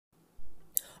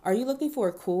Are you looking for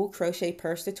a cool crochet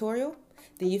purse tutorial?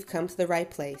 Then you've come to the right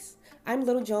place. I'm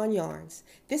Little John Yarns.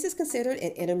 This is considered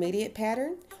an intermediate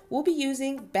pattern. We'll be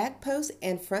using back post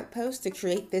and front post to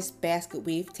create this basket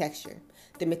weave texture.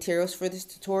 The materials for this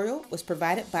tutorial was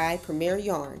provided by Premier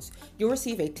Yarns. You'll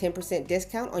receive a 10%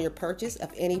 discount on your purchase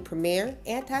of any Premier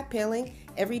anti-pilling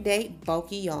everyday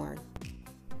bulky yarn.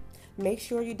 Make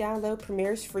sure you download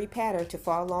Premier's free pattern to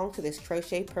follow along to this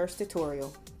crochet purse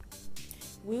tutorial.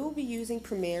 We will be using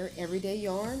Premier Everyday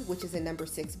Yarn, which is a number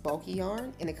 6 bulky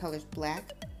yarn in the colors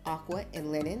black, aqua,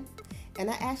 and linen. And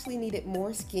I actually needed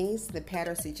more skeins than the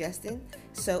pattern suggested,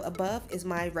 so above is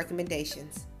my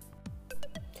recommendations.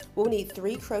 We'll need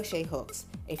 3 crochet hooks,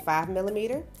 a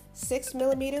 5mm,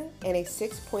 6mm, and a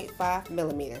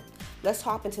 6.5mm. Let's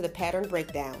hop into the pattern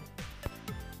breakdown.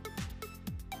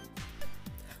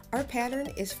 Our pattern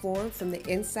is formed from the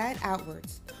inside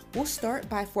outwards. We'll start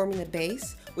by forming the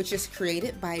base, which is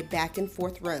created by back and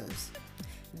forth rows.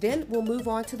 Then we'll move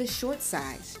on to the short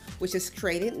sides, which is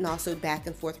created and also back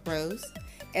and forth rows.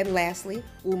 And lastly,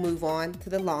 we'll move on to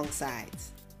the long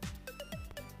sides.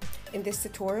 In this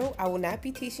tutorial, I will not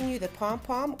be teaching you the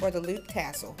pom-pom or the loop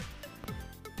tassel.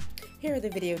 Here are the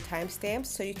video timestamps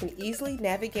so you can easily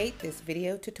navigate this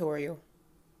video tutorial.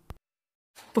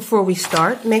 Before we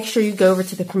start, make sure you go over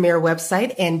to the Premier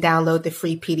website and download the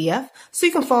free PDF so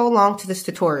you can follow along to this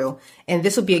tutorial. And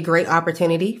this will be a great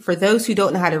opportunity for those who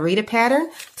don't know how to read a pattern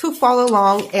to follow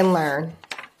along and learn.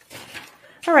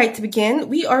 All right, to begin,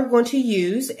 we are going to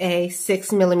use a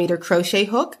 6mm crochet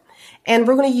hook, and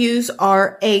we're going to use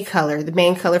our A color, the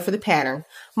main color for the pattern.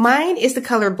 Mine is the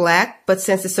color black, but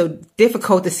since it's so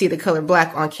difficult to see the color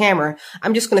black on camera,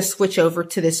 I'm just going to switch over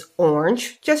to this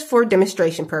orange just for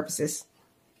demonstration purposes.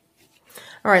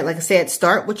 All right, like I said,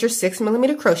 start with your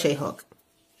 6mm crochet hook.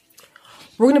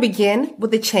 We're going to begin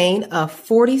with a chain of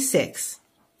 46.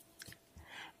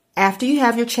 After you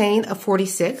have your chain of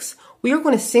 46, we are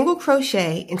going to single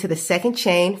crochet into the second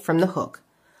chain from the hook.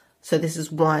 So this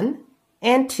is 1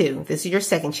 and 2. This is your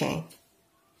second chain.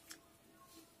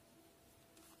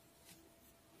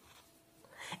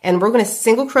 And we're going to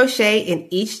single crochet in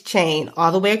each chain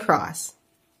all the way across.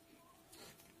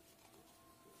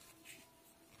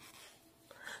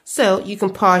 So you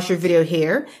can pause your video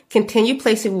here, continue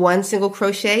placing 1 single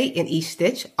crochet in each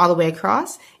stitch all the way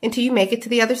across until you make it to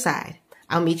the other side.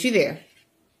 I'll meet you there.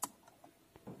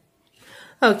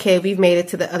 Okay, we've made it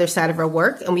to the other side of our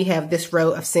work and we have this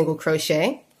row of single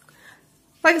crochet.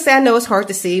 Like I said, I know it's hard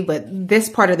to see, but this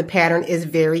part of the pattern is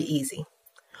very easy.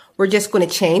 We're just going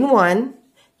to chain 1.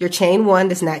 Your chain 1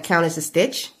 does not count as a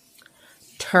stitch.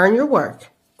 Turn your work.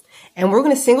 And we're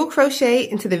going to single crochet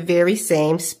into the very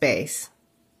same space.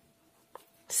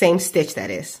 Same stitch, that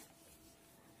is.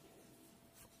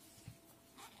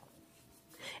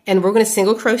 And we're going to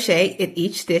single crochet in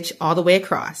each stitch all the way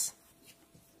across.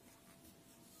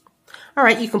 All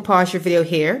right, you can pause your video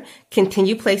here,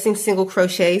 continue placing single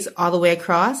crochets all the way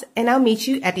across, and I'll meet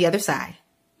you at the other side.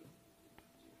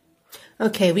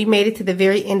 Okay, we made it to the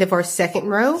very end of our second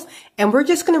row, and we're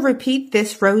just going to repeat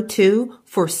this row 2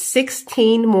 for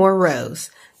 16 more rows.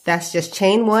 That's just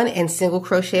chain 1 and single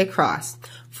crochet across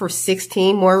for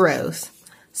 16 more rows.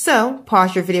 So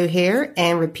pause your video here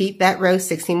and repeat that row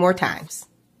 16 more times.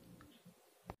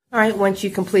 All right, once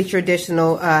you complete your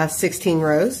additional 16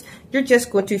 rows, you're just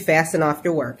going to fasten off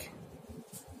your work.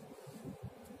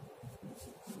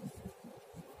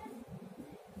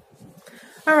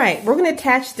 All right, we're going to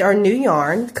attach our new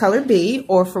yarn, color B,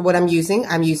 or for what I'm using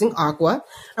aqua.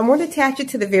 I'm going to attach it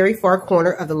to the very far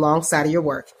corner of the long side of your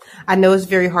work. I know it's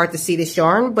very hard to see this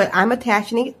yarn, but I'm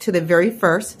attaching it to the very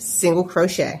first single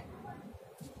crochet.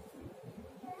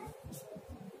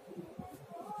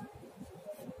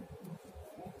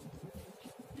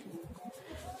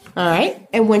 All right,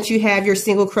 and once you have your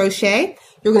single crochet,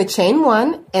 you're going to chain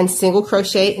 1 and single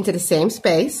crochet into the same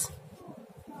space.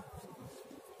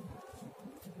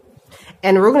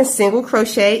 And we're going to single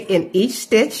crochet in each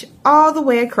stitch all the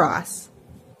way across.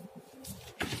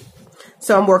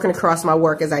 So I'm working across my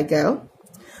work as I go.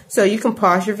 So you can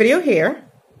pause your video here.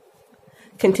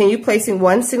 Continue placing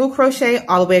 1 single crochet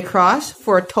all the way across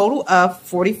for a total of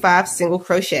 45 single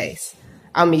crochets.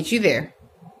 I'll meet you there.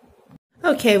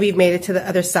 Okay, we've made it to the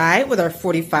other side with our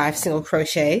 45 single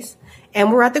crochets.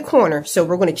 And we're at the corner. So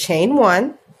we're going to chain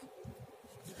 1.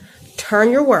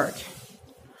 Turn your work.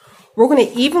 We're going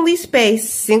to evenly space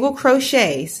single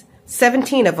crochets,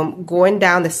 17 of them going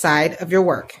down the side of your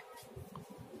work.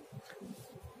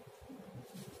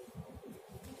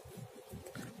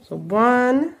 So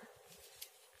 1,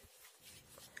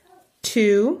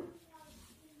 2,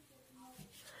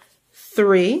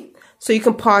 3. So you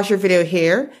can pause your video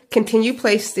here, continue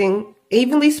placing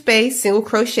evenly spaced single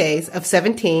crochets of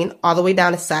 17 all the way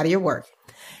down the side of your work.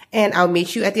 And I'll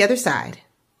meet you at the other side.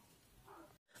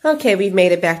 Okay, we've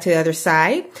made it back to the other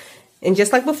side. And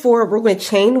just like before, we're going to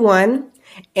chain 1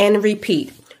 and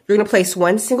repeat. You're going to place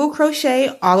 1 single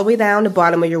crochet all the way down the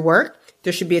bottom of your work.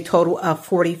 There should be a total of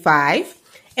 45.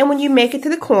 And when you make it to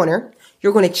the corner,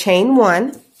 you're going to chain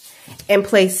 1 and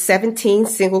place 17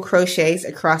 single crochets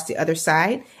across the other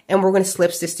side, and we're going to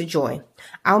slip stitch to join.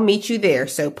 I'll meet you there,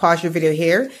 so pause your video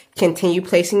here, continue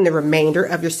placing the remainder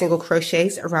of your single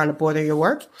crochets around the border of your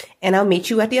work, and I'll meet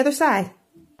you at the other side.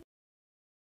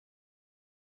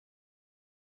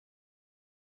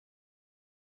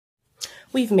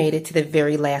 We've made it to the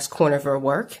very last corner of our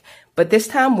work, but this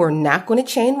time we're not going to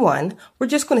chain 1, we're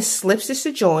just going to slip stitch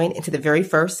to join into the very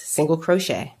first single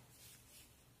crochet.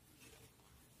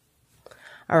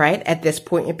 All right, at this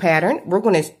point in your pattern, we're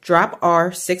going to drop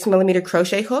our 6mm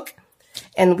crochet hook,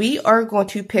 and we are going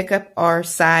to pick up our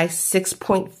size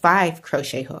 6.5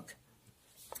 crochet hook.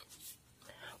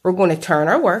 We're going to turn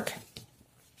our work,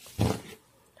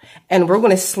 and we're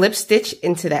going to slip stitch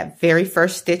into that very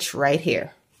first stitch right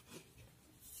here.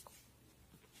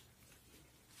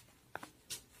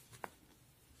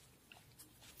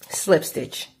 Slip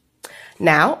stitch.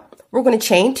 Now, we're going to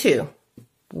chain 2.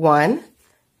 1,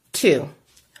 2.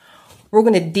 We're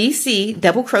going to DC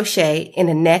double crochet in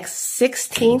the next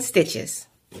 16 stitches.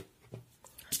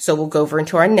 So we'll go over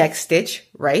into our next stitch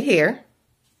right here.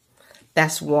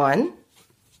 That's 1.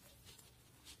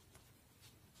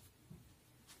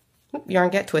 Oop,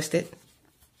 yarn got twisted.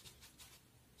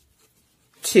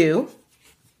 2.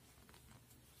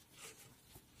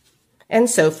 And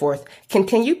so forth.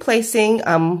 Continue placing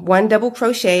 1 double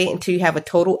crochet until you have a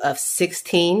total of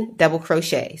 16 double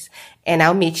crochets. And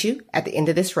I'll meet you at the end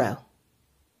of this row.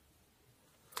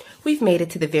 We've made it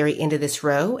to the very end of this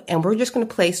row, and we're just going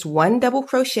to place 1 double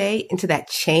crochet into that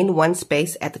chain 1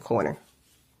 space at the corner.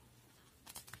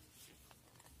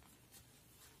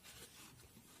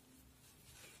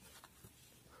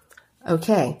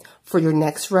 Okay, for your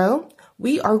next row,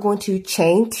 we are going to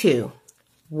chain 2.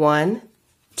 1,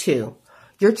 2.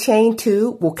 Your chain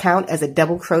 2 will count as a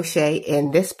double crochet in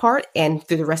this part and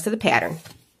through the rest of the pattern.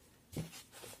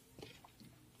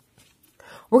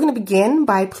 We're going to begin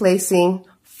by placing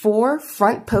 4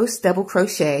 front post double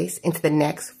crochets into the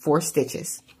next 4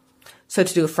 stitches. So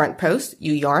to do a front post,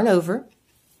 you yarn over,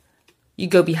 you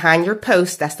go behind your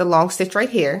post, that's the long stitch right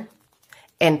here,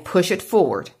 and push it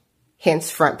forward,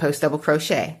 hence front post double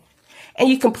crochet. And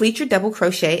you complete your double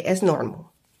crochet as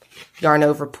normal. Yarn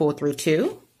over, pull through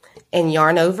 2, and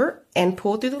yarn over and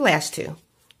pull through the last 2.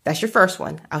 That's your first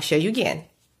one. I'll show you again.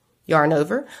 Yarn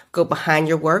over, go behind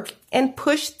your work, and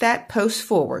push that post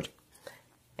forward.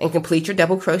 And complete your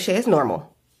double crochet as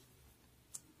normal.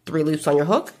 3 loops on your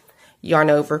hook, yarn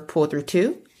over, pull through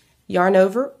 2, yarn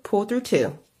over, pull through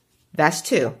 2. That's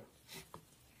 2.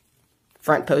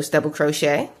 Front post double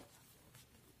crochet.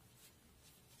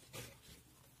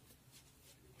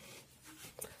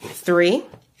 3.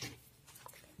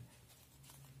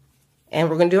 And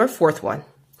we're going to do our 4th one,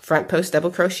 front post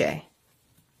double crochet.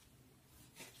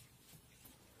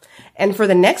 And for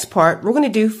the next part, we're going to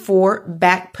do 4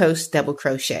 back post double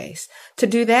crochets. To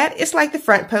do that, it's like the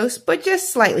front post, but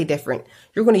just slightly different.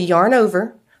 You're going to yarn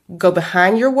over, go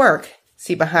behind your work,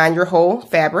 see behind your whole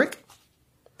fabric.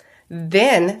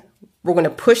 Then we're going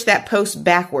to push that post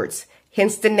backwards,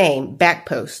 hence the name, back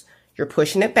post. You're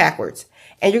pushing it backwards,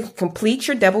 and you complete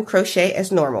your double crochet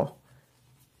as normal.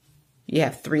 You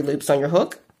have 3 loops on your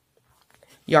hook,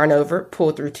 yarn over,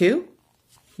 pull through 2,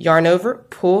 yarn over,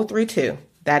 pull through 2.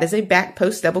 That is a back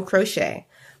post double crochet.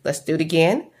 Let's do it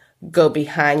again. Go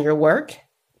behind your work.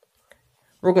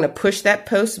 We're going to push that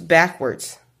post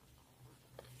backwards.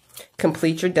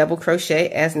 Complete your double crochet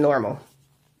as normal.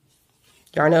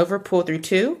 Yarn over, pull through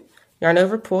 2, yarn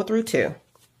over, pull through 2.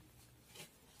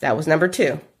 That was number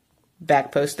 2.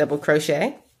 Back post double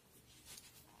crochet.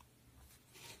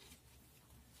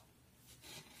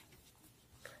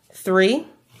 3,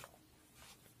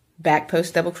 back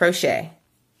post double crochet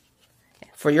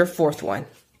for your 4th one.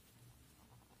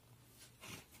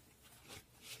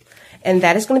 And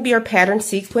that is going to be our pattern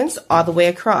sequence all the way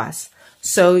across.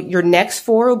 So your next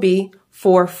 4 will be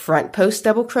 4 front post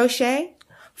double crochet,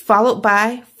 followed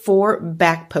by 4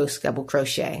 back post double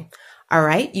crochet. All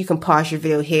right, you can pause your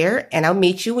video here, and I'll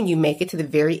meet you when you make it to the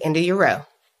very end of your row.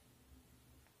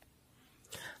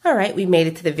 All right, we made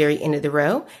it to the very end of the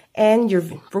row, and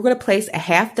we're going to place a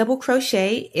half double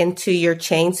crochet into your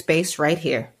chain space right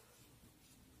here.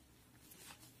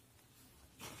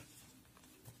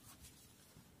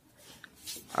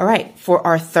 All right, for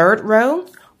our third row,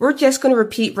 we're just going to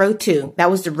repeat row 2. That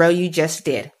was the row you just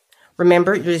did.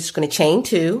 Remember, you're just going to chain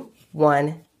 2,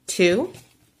 1, 2,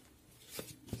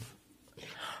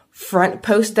 front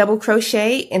post double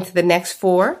crochet into the next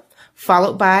 4,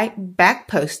 followed by back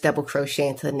post double crochet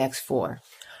into the next 4,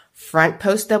 front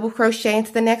post double crochet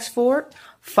into the next 4,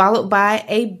 followed by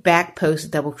a back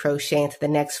post double crochet into the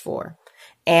next 4.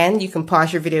 And you can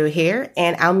pause your video here,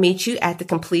 and I'll meet you at the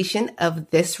completion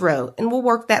of this row, and we'll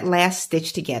work that last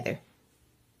stitch together.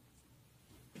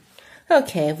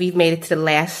 Okay, we've made it to the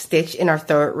last stitch in our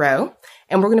third row,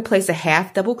 and we're going to place a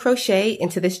half double crochet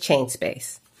into this chain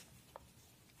space.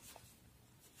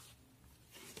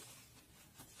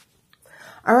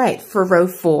 All right, for row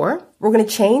 4, we're going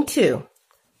to chain 2,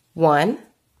 1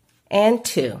 and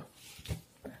 2.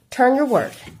 Turn your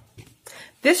work.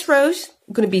 This row's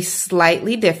going to be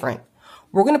slightly different.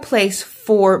 We're going to place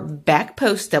 4 back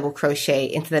post double crochet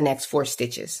into the next 4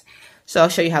 stitches. So I'll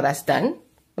show you how that's done.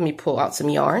 Let me pull out some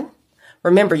yarn.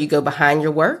 Remember, you go behind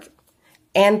your work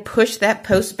and push that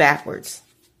post backwards.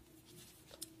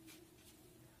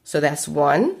 So that's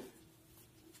 1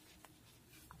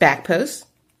 back post,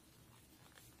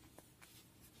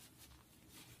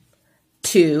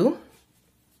 2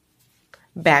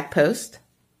 back post,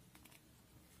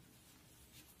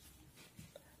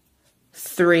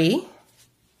 3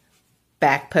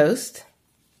 back post,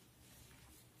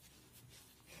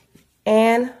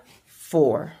 and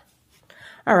 4.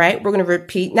 All right, we're going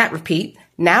to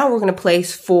now we're going to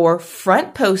place 4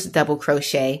 front post double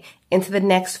crochet into the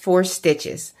next 4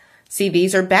 stitches. See,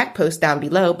 these are back posts down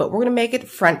below, but we're going to make it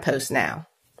front post now.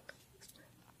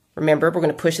 Remember, we're going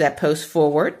to push that post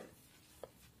forward.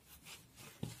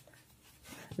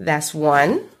 That's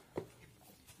 1.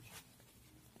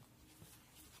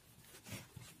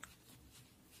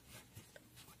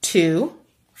 2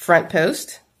 front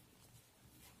post,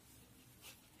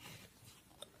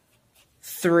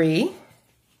 3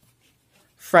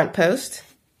 front post,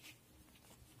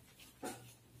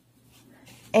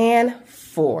 and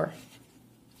 4.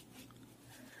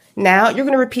 Now you're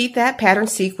going to repeat that pattern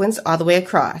sequence all the way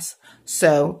across.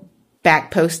 So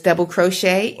back post double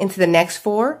crochet into the next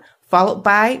 4, followed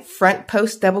by front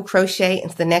post double crochet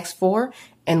into the next 4,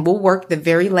 and we'll work the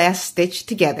very last stitch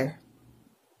together.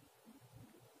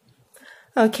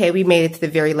 Okay, we made it to the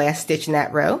very last stitch in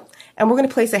that row, and we're going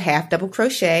to place a half double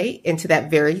crochet into that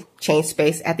very chain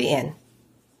space at the end.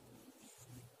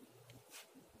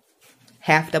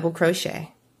 Half double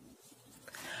crochet.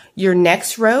 Your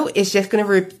next row is just going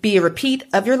to be a repeat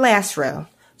of your last row.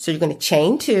 So you're going to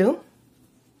chain 2,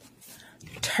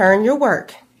 turn your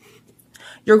work.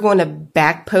 You're going to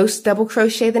back post double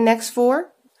crochet the next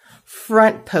 4,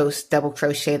 front post double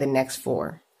crochet the next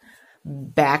 4.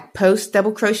 Back post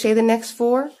double crochet the next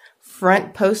 4,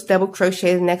 front post double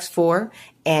crochet the next 4,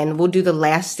 and we'll do the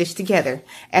last stitch together.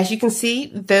 As you can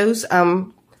see, those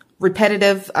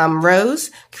repetitive rows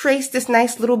creates this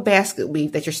nice little basket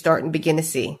weave that you're starting to begin to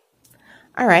see.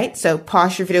 All right, so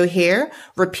pause your video here,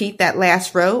 repeat that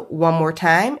last row one more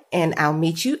time, and I'll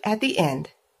meet you at the end.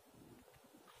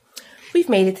 We've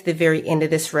made it to the very end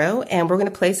of this row, and we're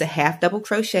going to place a half double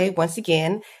crochet once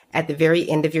again at the very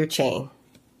end of your chain.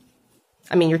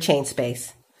 Your chain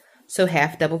space. So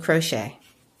half double crochet.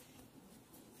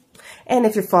 And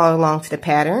if you're following along to the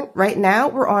pattern, right now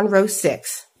we're on row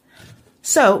 6.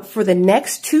 So for the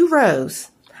next 2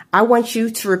 rows, I want you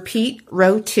to repeat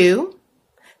row 2.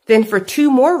 Then for 2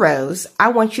 more rows, I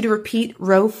want you to repeat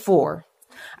row 4.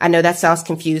 I know that sounds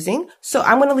confusing, so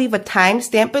I'm going to leave a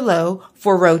timestamp below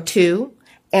for row 2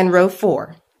 and row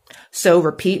 4. So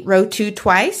repeat row 2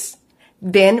 twice,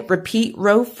 then repeat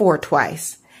row 4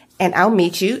 twice. And I'll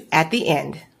meet you at the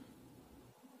end.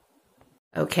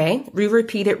 Okay, we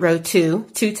repeated row 2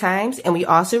 times, and we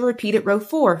also repeated row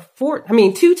 4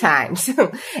 2 times.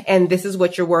 And this is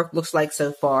what your work looks like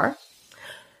so far.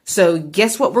 So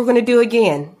guess what we're going to do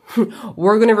again?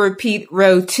 We're going to repeat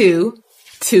row 2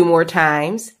 more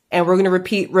times, and we're going to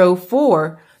repeat row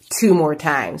 4 2 more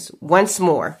times, once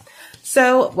more.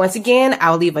 So once again,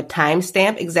 I'll leave a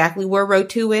timestamp exactly where row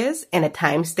 2 is and a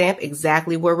timestamp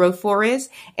exactly where row 4 is,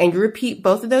 and you repeat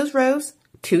both of those rows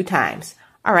 2 times.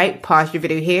 All right, pause your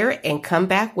video here and come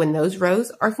back when those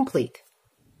rows are complete.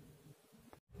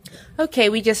 Okay,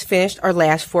 we just finished our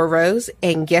last 4 rows,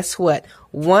 and guess what?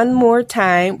 One more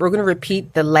time, we're going to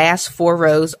repeat the last 4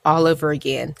 rows all over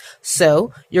again.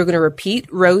 So you're going to repeat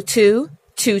row 2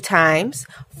 times,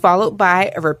 followed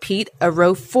by a repeat of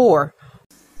row 4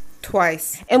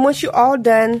 twice. And once you're all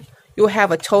done, you'll have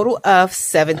a total of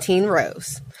 17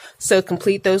 rows. So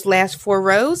complete those last 4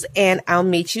 rows, and I'll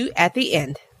meet you at the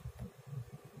end.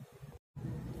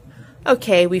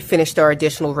 Okay, we finished our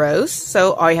additional rows,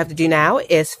 so all you have to do now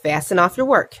is fasten off your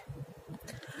work.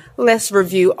 Let's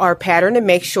review our pattern and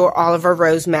make sure all of our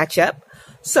rows match up.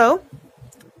 So,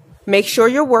 make sure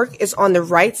your work is on the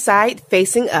right side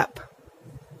facing up.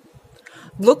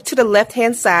 Look to the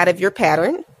left-hand side of your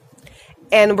pattern,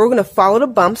 and we're going to follow the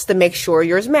bumps to make sure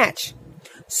yours match.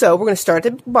 So, we're going to start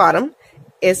at the bottom.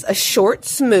 It's a short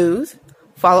smooth,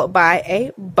 followed by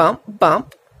a bump,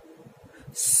 bump,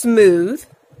 smooth,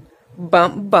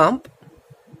 bump, bump,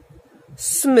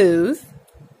 smooth,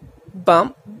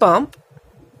 bump, bump,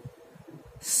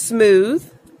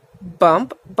 smooth,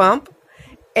 bump, bump,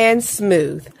 and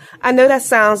smooth. I know that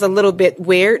sounds a little bit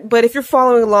weird, but if you're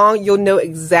following along, you'll know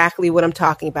exactly what I'm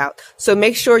talking about. So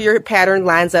make sure your pattern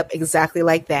lines up exactly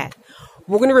like that.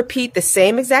 We're going to repeat the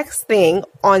same exact thing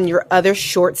on your other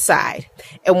short side.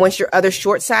 And once your other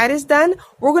short side is done,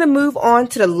 we're going to move on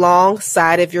to the long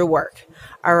side of your work.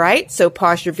 All right, so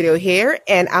pause your video here,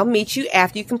 and I'll meet you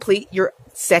after you complete your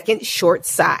second short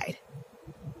side.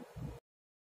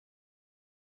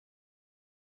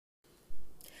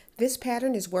 This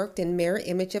pattern is worked in mirror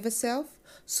image of itself,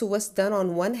 so what's done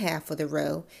on one half of the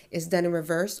row is done in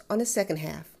reverse on the second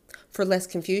half. For less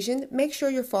confusion, make sure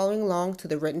you're following along to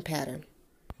the written pattern.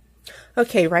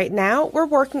 Okay, right now we're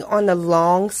working on the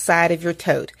long side of your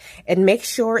tote, and make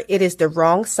sure it is the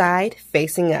wrong side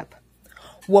facing up.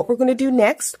 What we're going to do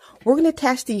next, we're going to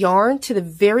attach the yarn to the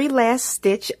very last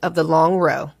stitch of the long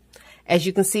row. As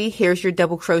you can see, here's your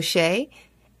double crochet,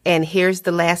 and here's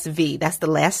the last V. That's the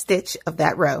last stitch of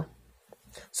that row.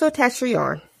 So attach your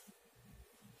yarn.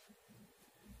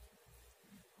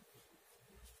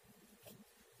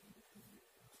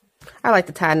 I like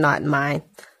to tie a knot in mine.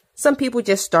 Some people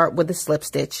just start with a slip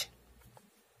stitch.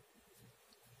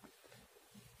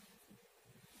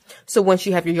 So once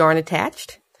you have your yarn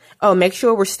attached, make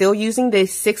sure we're still using the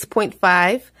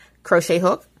 6.5 crochet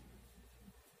hook.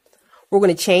 We're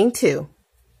going to chain 2,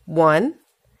 1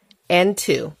 and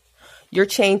 2. Your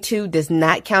chain 2 does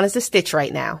not count as a stitch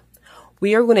right now.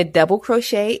 We are going to double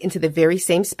crochet into the very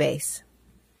same space.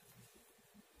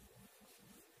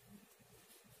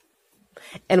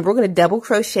 And we're going to double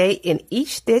crochet in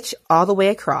each stitch all the way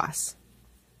across.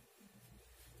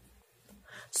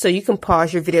 So you can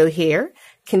pause your video here.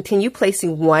 Continue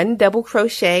placing 1 double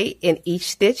crochet in each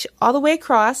stitch all the way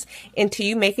across until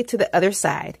you make it to the other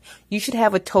side. You should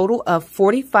have a total of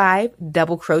 45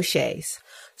 double crochets.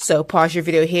 So pause your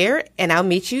video here, and I'll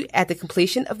meet you at the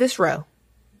completion of this row.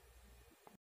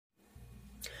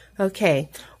 Okay,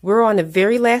 we're on the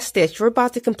very last stitch. We're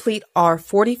about to complete our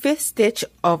 45th stitch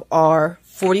of our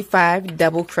 45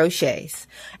 double crochets.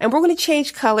 And we're going to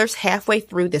change colors halfway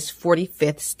through this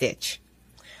 45th stitch.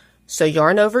 So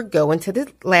yarn over, go into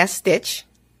the last stitch,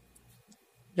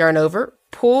 yarn over,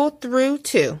 pull through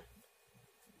 2.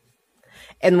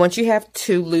 And once you have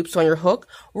 2 loops on your hook,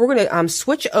 we're going to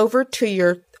switch over to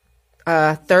your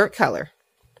third color.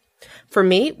 For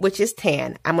me, which is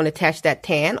tan, I'm going to attach that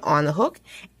tan on the hook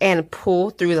and pull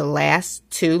through the last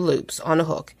 2 loops on the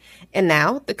hook. And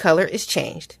now the color is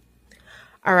changed.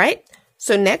 All right,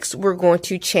 so next we're going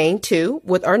to chain 2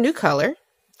 with our new color,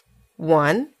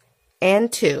 1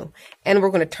 and 2, and we're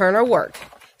going to turn our work.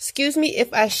 Excuse me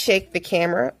if I shake the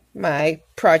camera. My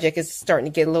project is starting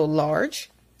to get a little large.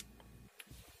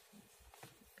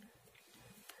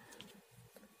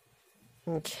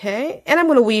 Okay, and I'm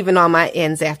going to weave in on my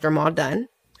ends after I'm all done.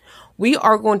 We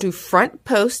are going to front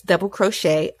post double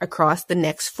crochet across the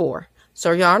next 4.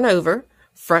 So yarn over,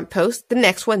 front post the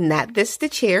next one, not this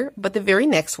stitch here, but the very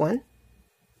next one.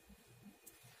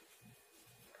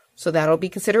 So that'll be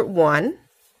considered 1.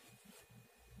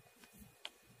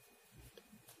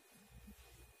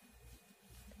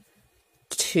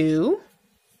 2,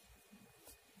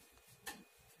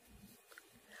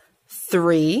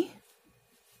 3,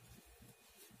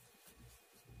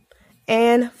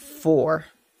 and 4.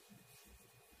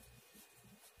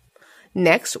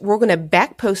 Next, we're going to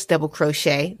back post double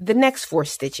crochet the next 4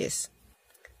 stitches.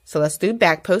 So let's do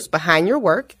back post behind your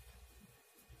work.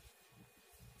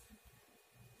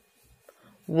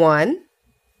 1,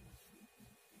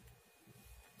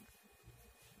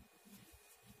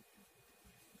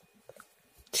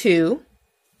 2,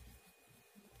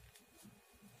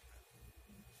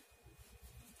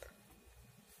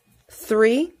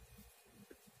 3,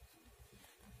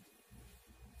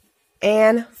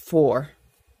 and 4.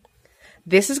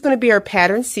 This is going to be our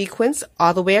pattern sequence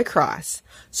all the way across.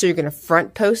 So you're going to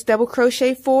front post double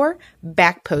crochet 4,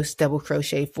 back post double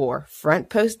crochet 4, front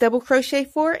post double crochet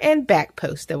 4, and back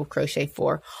post double crochet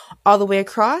 4, all the way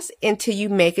across until you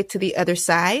make it to the other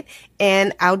side,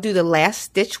 and I'll do the last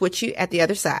stitch with you at the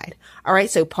other side. All right,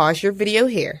 so pause your video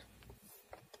here.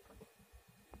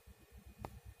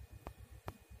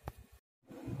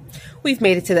 We've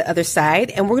made it to the other side,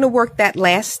 and we're going to work that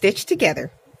last stitch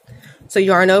together. So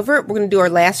yarn over, we're going to do our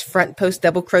last front post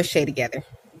double crochet together.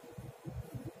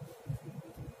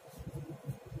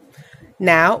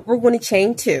 Now we're going to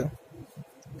chain 2.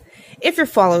 If you're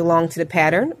following along to the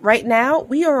pattern, right now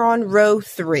we are on row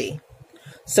 3.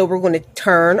 So we're going to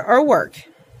turn our work.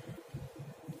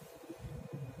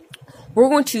 We're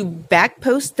going to back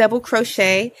post double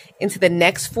crochet into the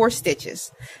next 4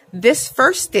 stitches. This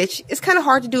first stitch is kind of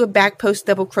hard to do a back post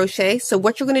double crochet, so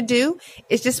what you're going to do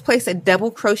is just place a double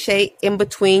crochet in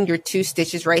between your 2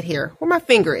 stitches right here where my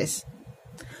finger is.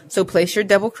 So place your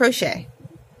double crochet.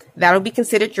 That'll be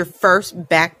considered your first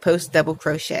back post double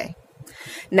crochet.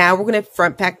 Now we're going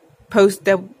to back post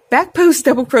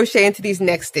double crochet into these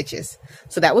next stitches.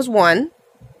 So that was 1.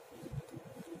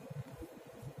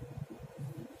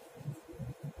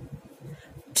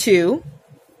 2,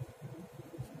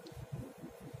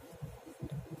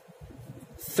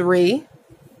 3,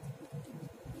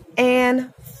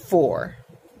 and 4.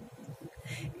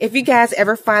 If you guys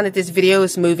ever find that this video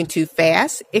is moving too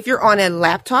fast, if you're on a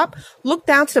laptop, look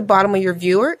down to the bottom of your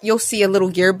viewer. You'll see a little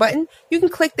gear button. You can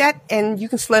click that and you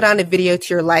can slow down the video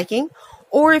to your liking.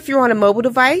 Or if you're on a mobile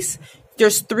device,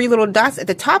 there's 3 little dots at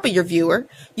the top of your viewer.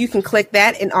 You can click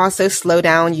that and also slow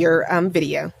down your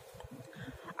video.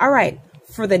 All right.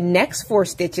 For the next 4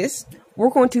 stitches, we're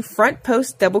going to front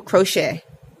post double crochet.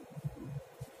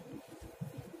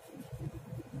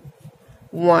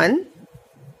 1,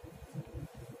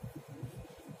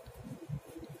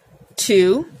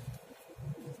 2,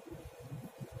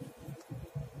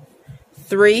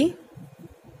 3,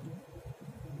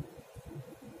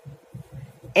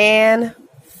 and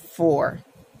 4.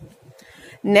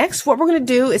 Next, what we're going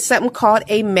to do is something called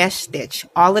a mesh stitch.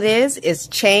 All it is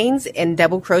chains and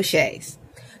double crochets.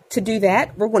 To do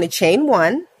that, we're going to chain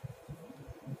 1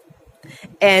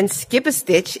 and skip a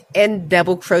stitch and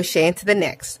double crochet into the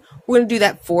next. We're going to do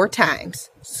that 4 times.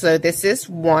 So this is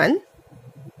 1,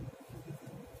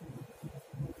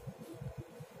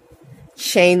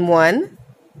 chain 1,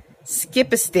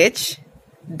 skip a stitch,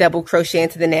 double crochet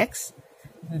into the next.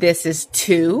 This is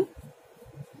 2,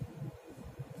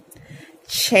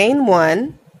 chain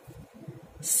 1,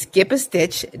 skip a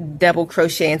stitch, double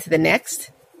crochet into the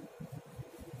next.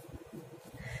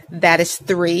 That is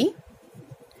 3,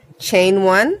 chain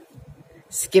 1,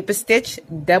 skip a stitch,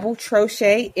 double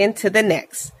crochet into the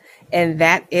next, and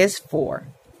that is 4.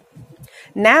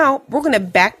 Now we're going to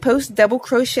back post double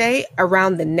crochet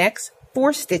around the next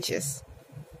 4 stitches.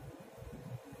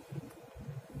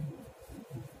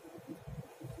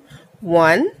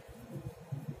 1,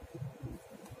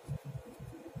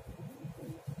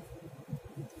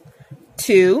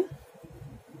 2,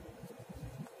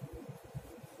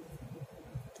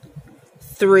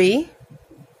 3,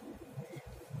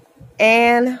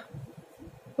 and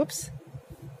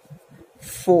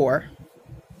 4.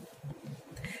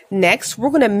 Next, we're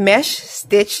going to mesh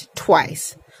stitch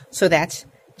twice. So that's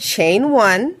chain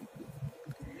 1,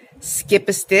 skip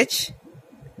a stitch,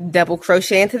 double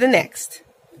crochet into the next.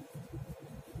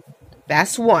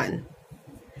 That's 1.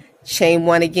 Chain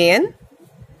 1 again,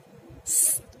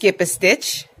 skip a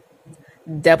stitch,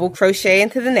 double crochet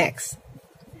into the next.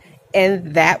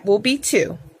 And that will be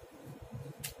 2.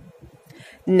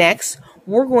 Next,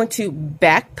 we're going to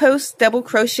back post double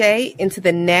crochet into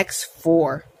the next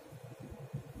 4.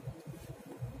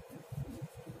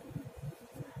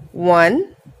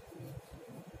 1,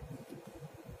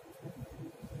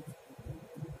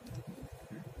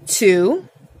 2,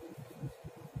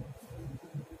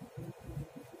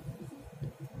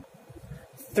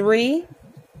 3,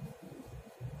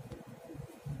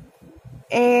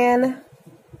 and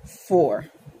 4.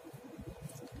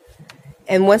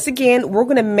 And once again, we're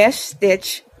going to mesh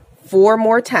stitch 4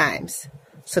 more times.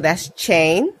 So that's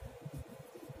chain,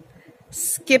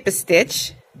 skip a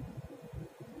stitch,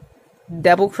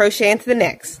 double crochet into the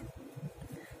next.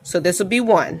 So this will be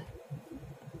 1.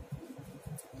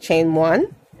 Chain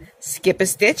 1, skip a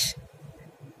stitch,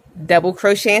 double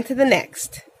crochet into the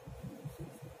next.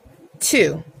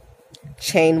 2,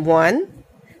 chain 1,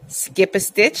 skip a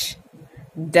stitch,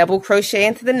 double crochet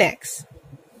into the next.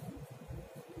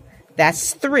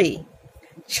 That's 3.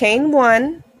 Chain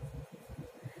 1,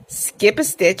 skip a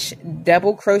stitch,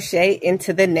 double crochet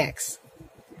into the next.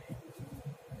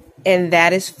 And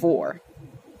that is 4.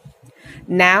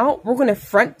 Now we're going to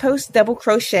front post double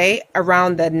crochet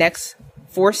around the next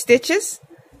 4 stitches.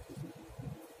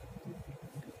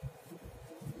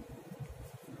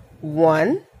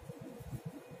 1,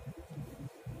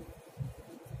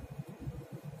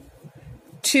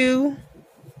 2,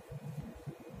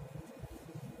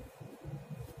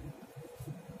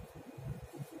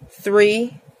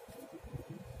 3,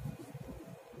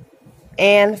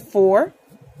 and 4.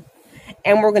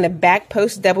 And we're going to back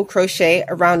post double crochet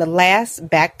around the last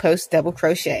back post double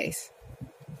crochets.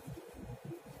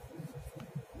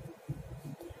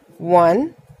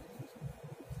 1,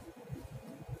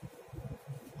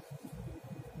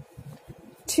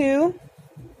 2,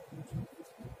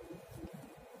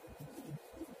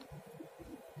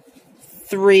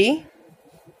 3,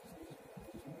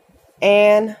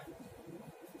 and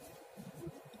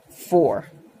 4.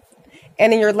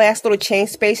 And in your last little chain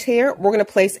space here, we're going to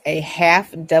place a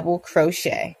half double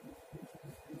crochet.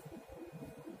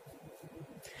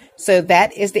 So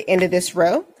that is the end of this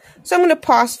row. So I'm going to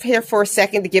pause here for a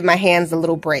second to give my hands a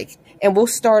little break, and we'll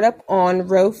start up on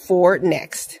row 4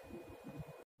 next.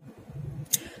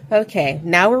 Okay,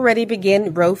 now we're ready to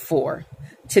begin row 4.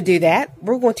 To do that,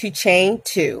 we're going to chain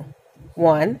 2.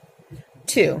 1,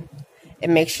 2,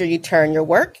 and make sure you turn your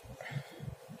work.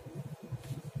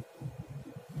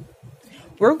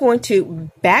 We're going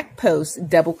to back post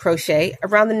double crochet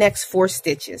around the next 4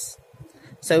 stitches.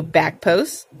 So back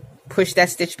post, push that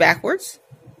stitch backwards.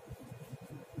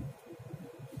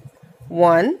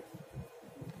 1,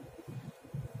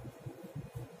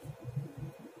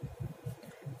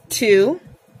 2,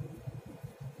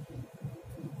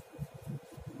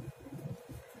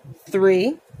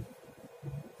 3,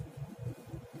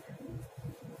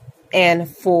 and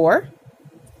 4.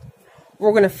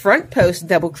 We're going to front post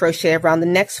double crochet around the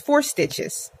next 4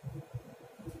 stitches.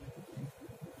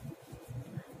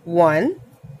 1,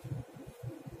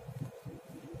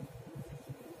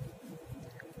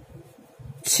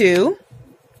 2,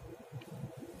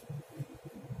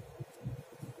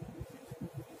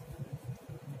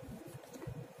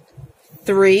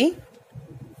 3,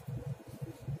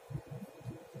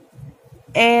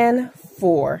 and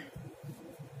 4.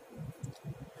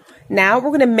 Now we're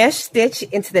going to mesh stitch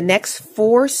into the next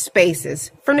 4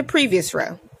 spaces from the previous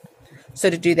row. So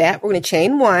to do that, we're going to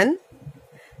chain 1,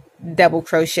 double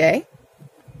crochet.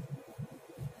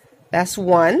 That's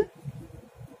 1.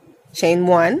 Chain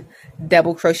 1,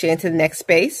 double crochet into the next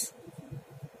space.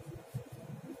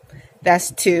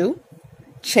 That's 2.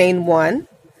 Chain 1,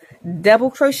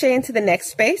 double crochet into the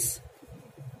next space.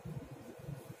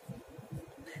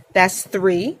 That's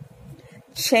 3.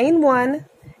 Chain 1,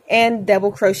 and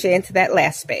double crochet into that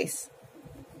last space.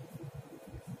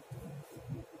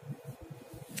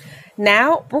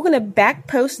 Now we're going to back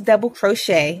post double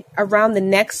crochet around the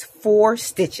next 4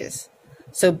 stitches.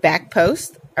 So back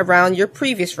post around your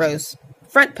previous row's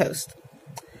front post.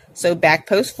 So back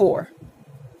post 4.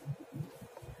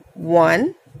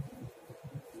 1,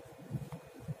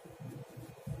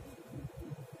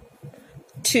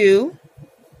 2,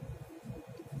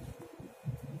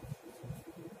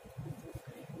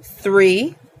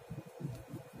 3,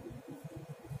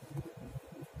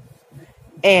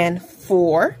 and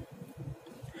 4.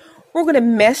 We're going to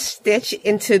mesh stitch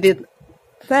into the,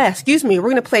 we're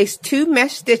going to place 2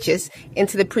 mesh stitches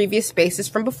into the previous spaces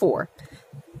from before.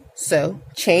 So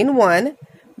chain 1,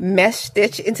 mesh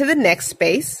stitch into the next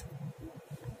space.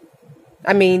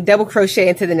 Double crochet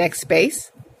into the next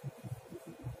space.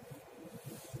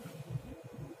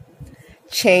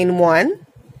 Chain 1,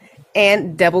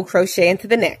 and double crochet into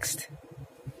the next.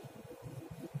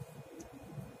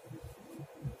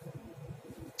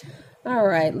 All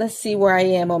right, let's see where I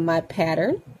am on my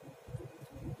pattern.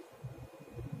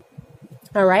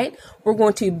 All right, we're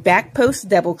going to back post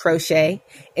double crochet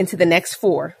into the next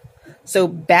 4. So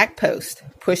back post,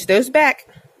 push those back.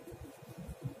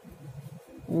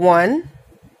 1,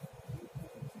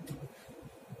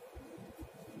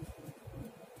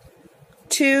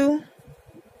 2,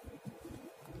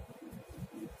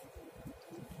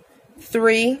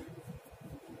 3,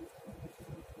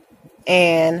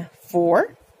 and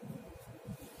 4.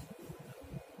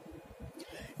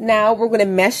 Now we're going to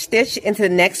mesh stitch into the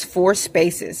next 4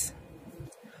 spaces.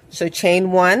 So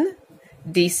chain 1,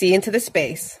 DC into the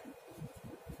space.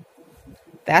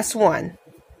 That's 1.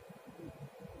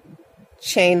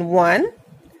 Chain 1,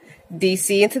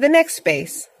 DC into the next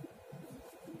space.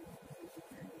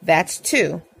 That's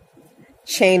 2.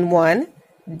 Chain 1,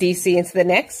 DC into the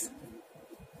next.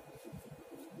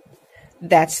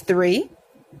 That's 3.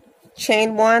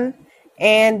 Chain 1,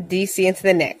 and DC into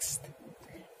the next.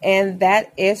 And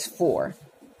that is 4.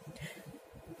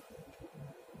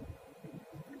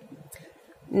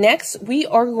 Next, we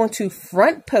are going to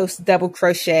front post double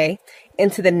crochet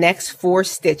into the next 4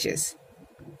 stitches.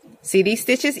 See these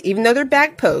stitches? Even though they're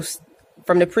back post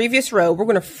from the previous row, we're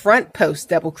going to front post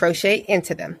double crochet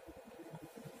into them.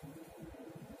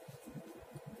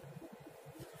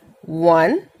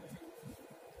 1,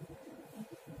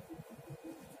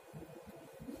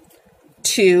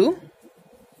 2,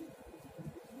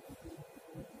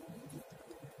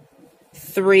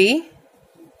 3,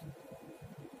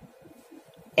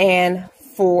 and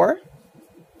 4.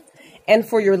 And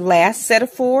for your last set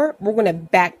of 4, we're going to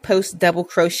back post double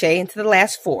crochet into the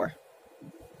last 4.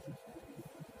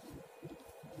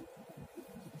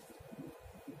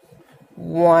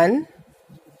 One,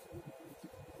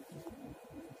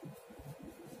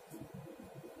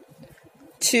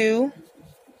 2,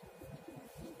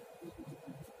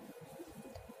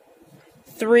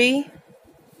 3,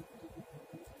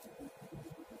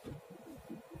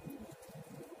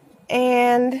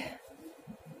 and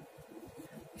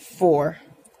 4.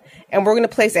 And we're going to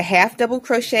place a half double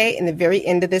crochet in the very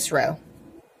end of this row.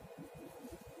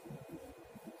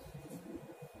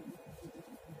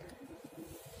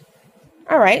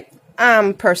 All right,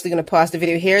 I'm personally going to pause the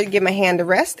video here to give my hand a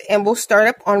rest, and we'll start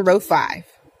up on row 5.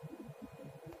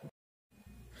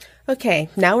 Okay,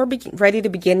 now we're ready to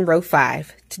begin row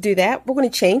 5. To do that, we're going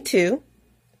to chain 2,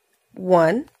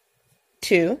 1,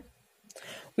 2.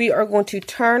 We are going to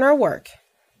turn our work.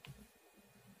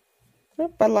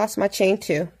 Oop, I lost my chain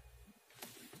 2.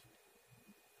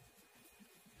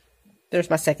 There's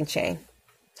my second chain.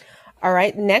 All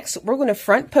right, next we're going to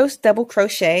front post double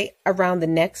crochet around the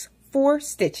next 4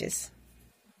 stitches.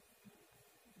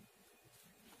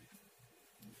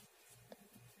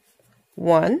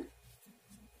 1,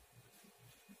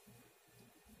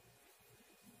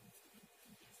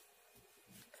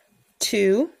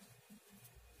 2,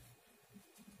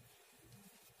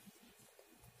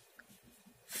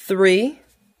 3,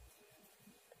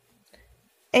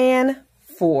 and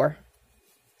 4.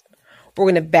 We're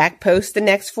going to back post the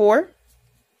next 4.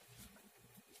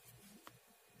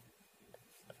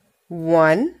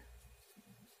 1,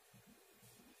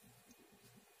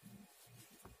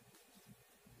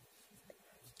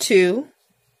 2,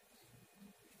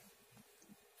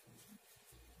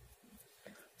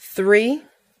 3,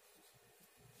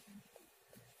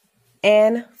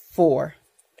 and 4.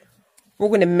 We're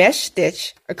going to mesh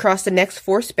stitch across the next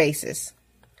 4 spaces.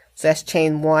 So that's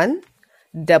chain 1,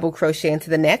 double crochet into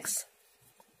the next.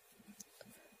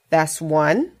 That's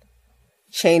 1,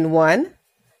 chain 1,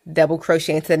 double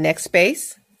crochet into the next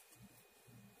space.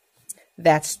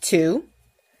 That's 2,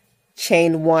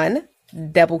 chain 1,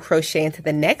 double crochet into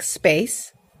the next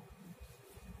space.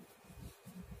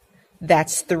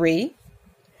 That's 3,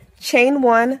 chain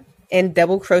 1, and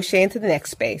double crochet into the next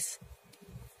space.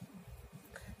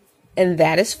 And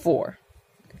that is 4.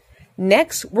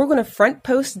 Next, we're going to front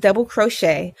post double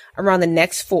crochet around the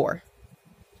next 4.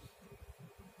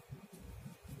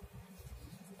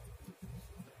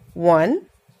 1,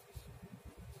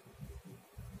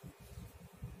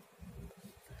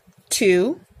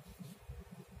 2,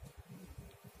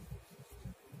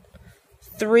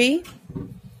 3,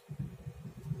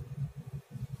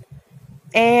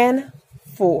 and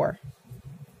 4.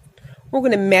 We're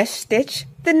going to mesh stitch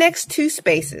the next 2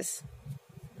 spaces.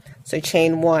 So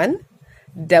chain 1,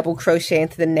 double crochet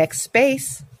into the next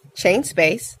space, chain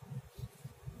space.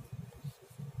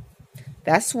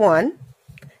 That's 1,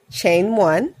 chain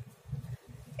 1,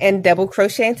 and double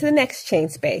crochet into the next chain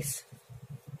space.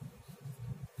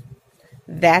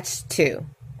 That's 2.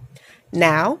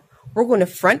 Now we're going to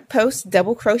front post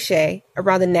double crochet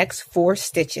around the next 4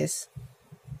 stitches.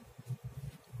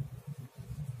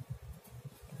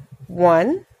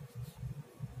 1,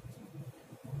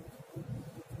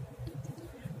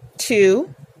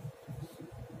 2,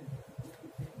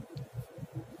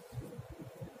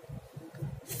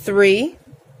 3,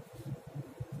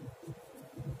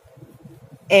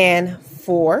 and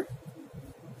 4.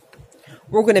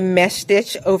 We're going to mesh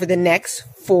stitch over the next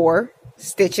 4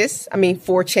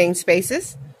 chain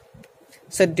spaces.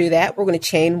 So to do that, we're going to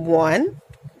chain 1,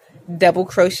 double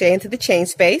crochet into the chain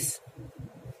space.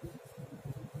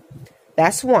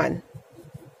 That's 1.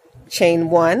 Chain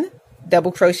 1,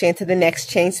 double crochet into the next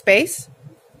chain space.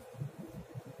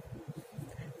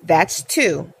 That's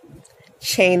 2.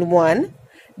 Chain 1,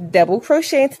 double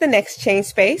crochet into the next chain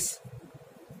space.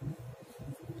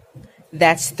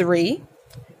 That's 3.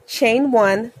 Chain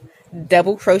 1,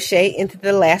 double crochet into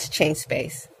the last chain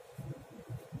space.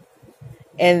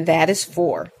 And that is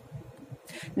 4.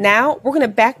 Now we're going to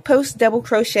back post double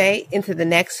crochet into the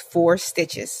next 4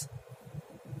 stitches.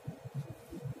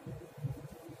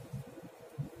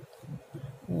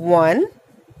 1,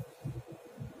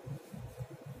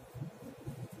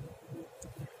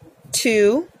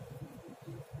 2,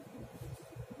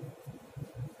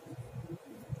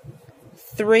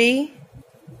 3,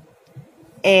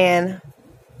 and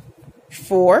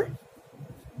 4.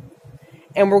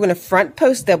 And we're going to front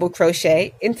post double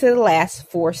crochet into the last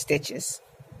 4 stitches.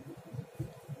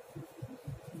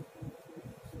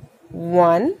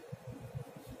 1,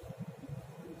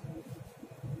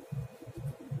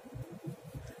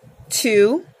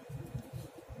 2,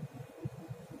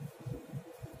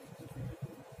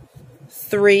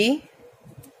 3,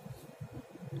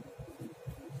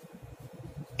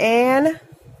 and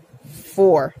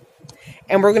 4.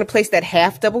 And we're going to place that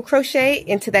half double crochet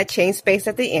into that chain space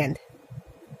at the end.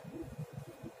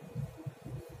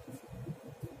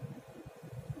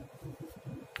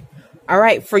 All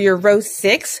right, for your row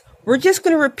 6, we're just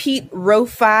going to repeat row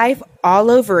 5 all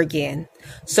over again.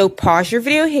 So pause your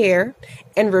video here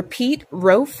and repeat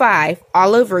row 5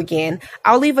 all over again.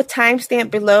 I'll leave a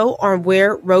timestamp below on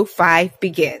where row 5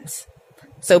 begins.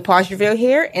 So pause your video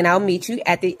here and I'll meet you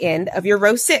at the end of your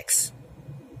row 6.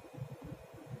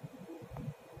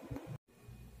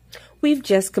 We've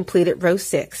just completed row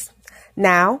 6.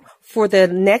 Now, for the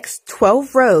next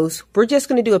 12 rows, we're just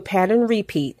going to do a pattern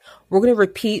repeat. We're going to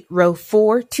repeat row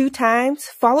 4 2 times,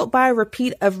 followed by a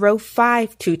repeat of row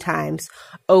 5 2 times,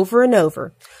 over and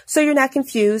over. So you're not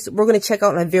confused, we're going to check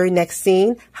out in the very next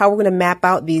scene how we're going to map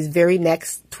out these very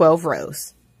next 12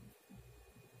 rows.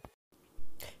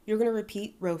 You're going to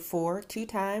repeat row 4 2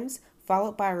 times,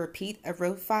 followed by a repeat of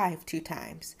row 5 2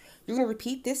 times. You're going to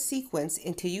repeat this sequence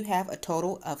until you have a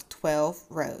total of 12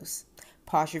 rows.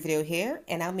 Pause your video here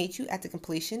and I'll meet you at the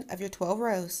completion of your 12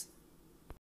 rows.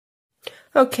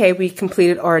 Okay, we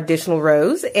completed our additional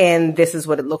rows and this is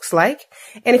what it looks like.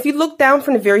 And if you look down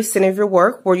from the very center of your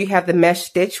work where you have the mesh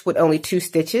stitch with only 2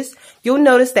 stitches, you'll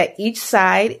notice that each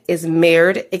side is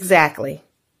mirrored exactly.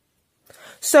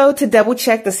 So to double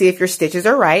check to see if your stitches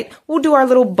are right, we'll do our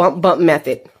little bump bump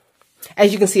method.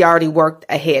 As you can see, I already worked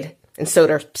ahead and sewed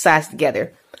our sides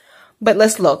together. But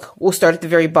let's look. We'll start at the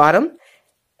very bottom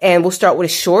and we'll start with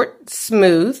a short,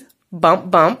 smooth,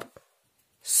 bump bump,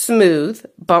 smooth,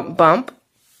 bump bump,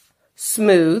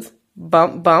 smooth,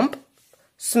 bump bump,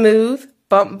 smooth,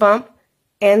 bump bump,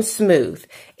 and smooth.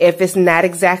 If it's not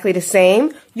exactly the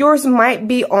same, yours might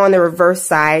be on the reverse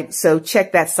side, so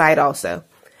check that side also.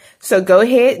 So go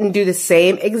ahead and do the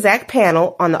same exact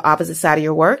panel on the opposite side of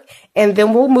your work, and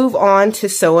then we'll move on to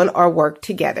sewing our work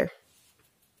together.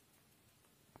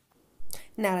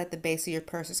 Now that the base of your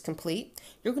purse is complete,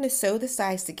 you're going to sew the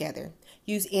sides together.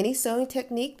 Use any sewing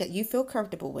technique that you feel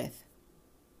comfortable with.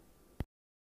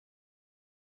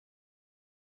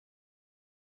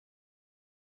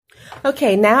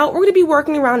 Okay, now we're going to be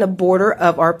working around the border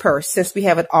of our purse since we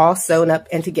have it all sewn up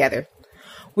and together.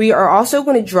 We are also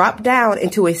going to drop down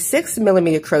into a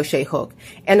 6mm crochet hook,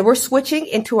 and we're switching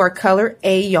into our color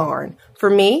A yarn. For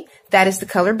me, that is the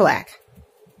color black.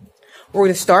 We're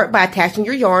going to start by attaching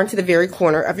your yarn to the very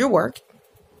corner of your work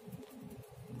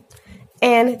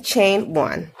and chain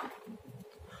 1.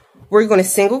 We're going to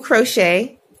single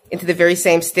crochet into the very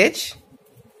same stitch,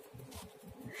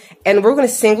 and we're going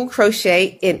to single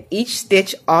crochet in each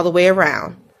stitch all the way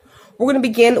around. We're going to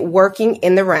begin working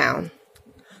in the round.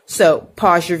 So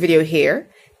pause your video here,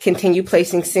 continue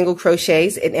placing single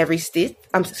crochets in every stitch,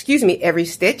 every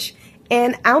stitch,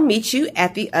 and I'll meet you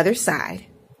at the other side.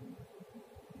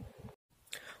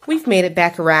 We've made it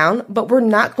back around, but we're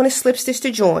not going to slip stitch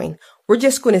to join. We're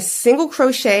just going to single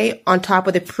crochet on top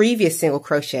of the previous single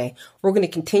crochet. We're going to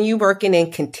continue working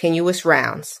in continuous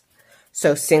rounds.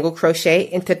 So single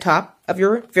crochet into the top of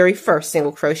your very first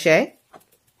single crochet.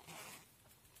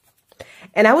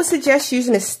 And I would suggest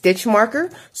using a stitch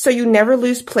marker so you never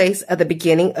lose place at the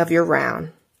beginning of your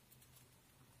round.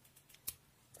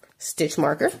 Stitch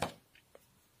marker.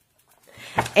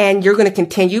 And you're going to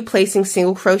continue placing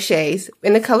single crochets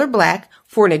in the color black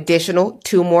for an additional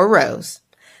 2 more rows.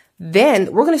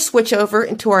 Then we're going to switch over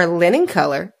into our linen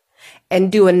color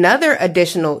and do another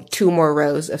additional 2 more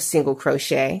rows of single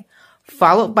crochet,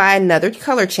 followed by another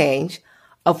color change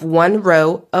of 1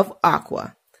 row of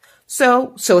aqua.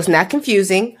 So it's not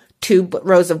confusing, 2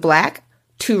 rows of black,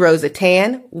 2 rows of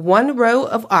tan, 1 row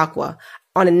of aqua.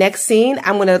 On the next scene,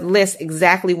 I'm going to list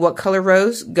exactly what color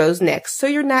rows goes next, so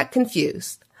you're not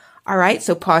confused. All right,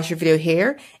 so pause your video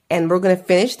here, and we're going to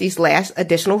finish these last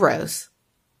additional rows.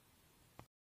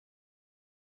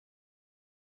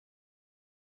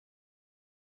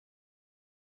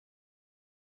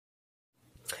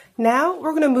 Now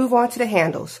we're going to move on to the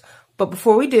handles, but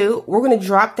before we do, we're going to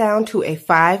drop down to a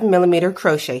 5mm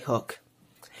crochet hook.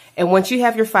 And once you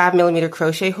have your 5mm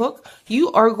crochet hook,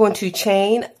 you are going to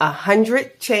chain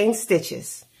 100 chain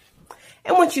stitches.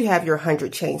 And once you have your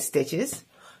 100 chain stitches,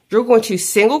 you're going to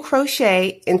single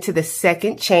crochet into the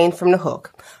second chain from the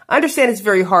hook. I understand it's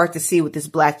very hard to see with this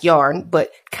black yarn,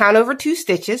 but count over 2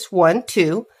 stitches, 1,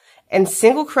 2, and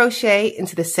single crochet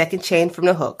into the second chain from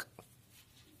the hook.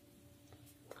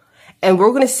 And we're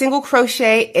going to single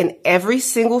crochet in every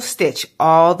single stitch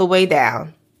all the way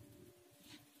down.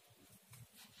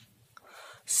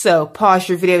 So pause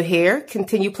your video here,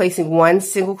 continue placing one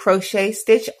single crochet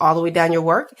stitch all the way down your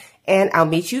work, and I'll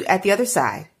meet you at the other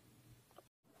side.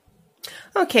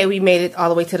 Okay, we made it all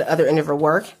the way to the other end of our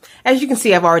work. As you can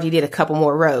see, I've already did a couple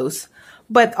more rows,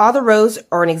 but all the rows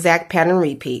are an exact pattern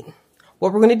repeat.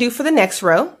 What we're going to do for the next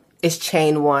row is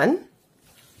chain 1,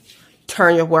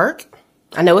 turn your work.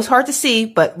 I know it's hard to see,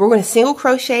 but we're going to single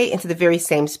crochet into the very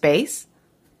same space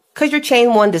because your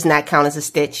chain 1 does not count as a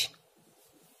stitch.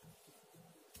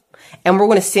 And we're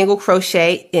going to single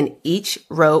crochet in each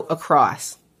row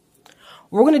across.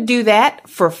 We're going to do that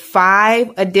for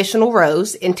 5 additional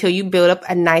rows until you build up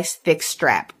a nice thick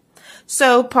strap.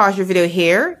 So pause your video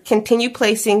here, continue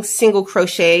placing single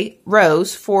crochet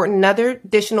rows for another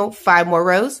additional 5 more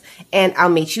rows, and I'll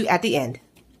meet you at the end.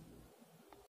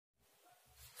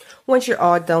 Once you're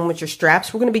all done with your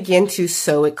straps, we're going to begin to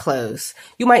sew it closed.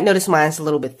 You might notice mine's a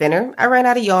little bit thinner. I ran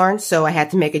out of yarn, so I had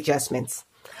to make adjustments.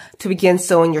 To begin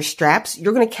sewing your straps,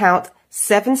 you're going to count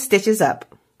 7 stitches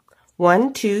up.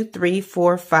 1, 2, 3,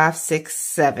 4, 5, 6,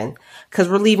 7. Because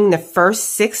we're leaving the first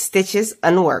 6 stitches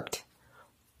unworked.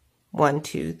 1,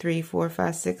 2, 3, 4,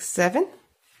 5, 6, 7.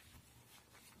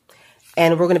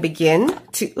 And we're going to begin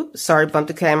to, oops, sorry, bumped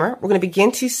the camera. We're going to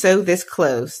begin to sew this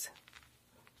closed.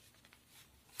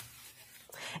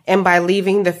 And by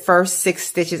leaving the first 6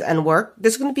 stitches unworked,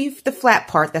 this is going to be the flat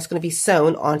part that's going to be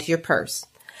sewn onto your purse.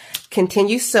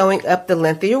 Continue sewing up the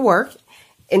length of your work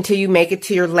until you make it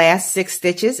to your last 6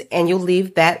 stitches, and you'll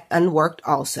leave that unworked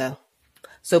also.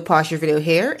 So pause your video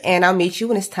here, and I'll meet you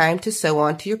when it's time to sew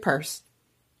onto your purse.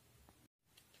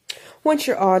 Once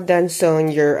you're all done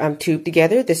sewing your tube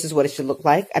together, this is what it should look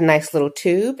like. A nice little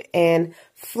tube and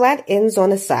flat ends on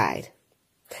the side.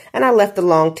 And I left the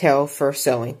long tail for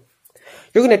sewing.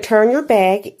 You're going to turn your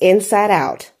bag inside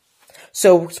out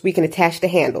so we can attach the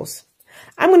handles.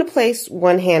 I'm going to place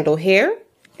one handle here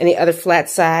and the other flat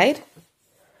side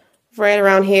right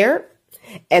around here.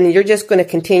 And you're just going to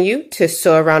continue to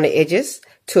sew around the edges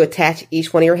to attach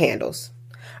each one of your handles.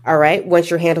 All right, once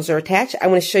your handles are attached, I'm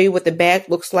going to show you what the bag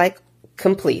looks like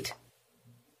complete.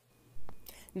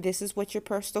 This is what your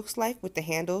purse looks like with the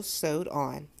handles sewed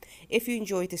on. If you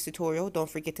enjoyed this tutorial, don't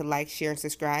forget to like, share, and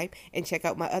subscribe, and check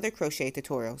out my other crochet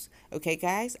tutorials. Okay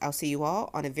guys, I'll see you all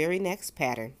on the very next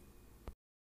pattern.